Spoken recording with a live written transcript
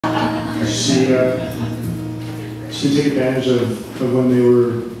She'd take advantage of when they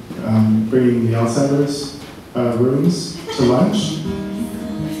were bringing the Alzheimer's rooms to lunch,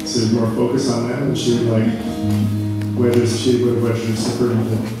 so there's more focus on them, and she would like wedge her zipper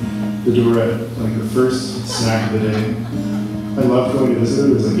into the door at like the first snack of the day. I loved going to visit her.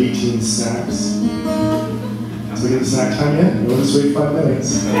 There was like 18 snacks. I was like, it's snack time yet? No, just wait 5 minutes.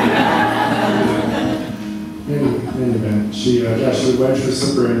 In any event, she would wedge her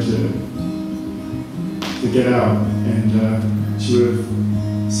zipper into to get out, and she would have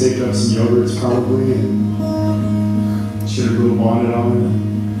saved up some yogurts probably, and she had a little bonnet on,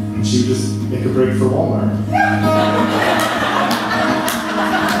 and she would just make a break for Walmart.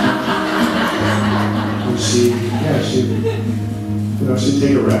 And she'd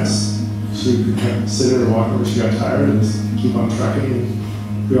take a rest. She would kind of sit in her walker when she got tired and just keep on trucking.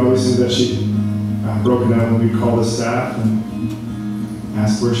 And we always knew that she'd broken down when we'd call the staff and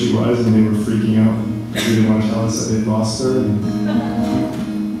ask where she was, and they were freaking out. They didn't want to tell us that they'd lost her. And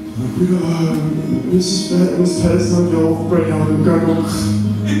Miss Pettis not go right now. And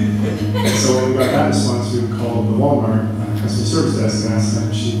so when we got that response, we would call the Walmart customer service desk and ask them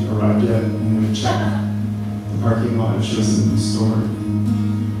if she arrived yet, and they would check the parking lot if she was in the store.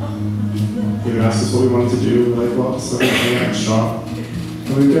 They would ask us what we wanted to do. We're like, well, just let me hang out and shop.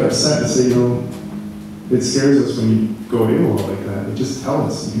 And we'd get upset and say, it scares us when you go AWOL like that. They just tell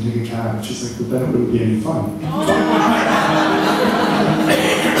us you can take a cab. She's like, but then it wouldn't be any fun.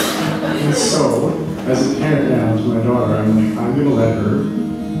 And so, as a parent now to my daughter, I'm like, I'm going to let her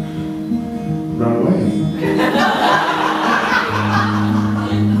run away.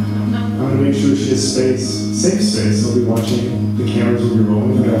 I'm going to make sure she has space, safe space. I'll be watching the cameras will be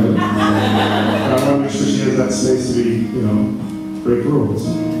rolling, whatever. And I want to make sure she has that space to be, break rules.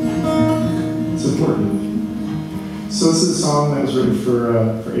 It's important. So this is a song that was written for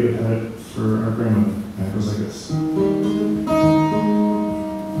Ada Pettit, for our grandmother, and it goes like this.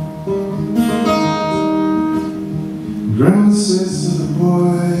 Grandma says to the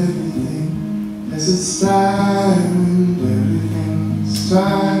boy, everything has its time, and everything's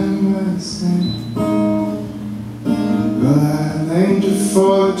time has its Well, I thanked her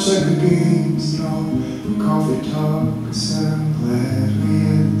for the checker games, no coffee talk, 'cause I'm glad we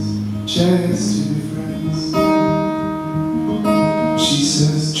had this chance to be friends. She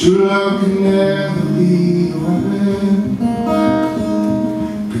says true love can never be a weapon.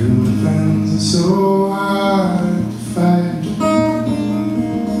 Good friends are so hard to find.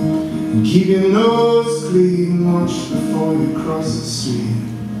 And keep your nose clean, watch before you cross the street.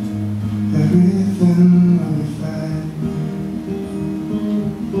 Everything will be fine.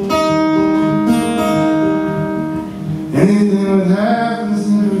 Anything that happens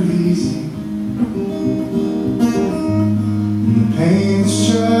never easy. Pain's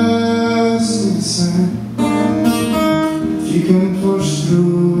just a sign. If you can push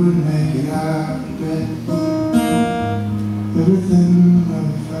through and make it out of bed, everything will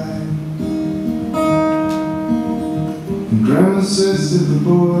be fine. And Grandma says to the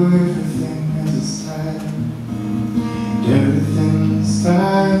boy, everything has its time. And everything's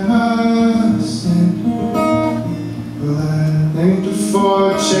time must end. Well, I thanked her for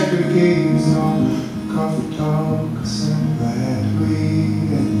checker games on coffee talk, 'cause I'm glad we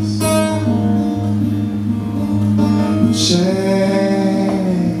had this chance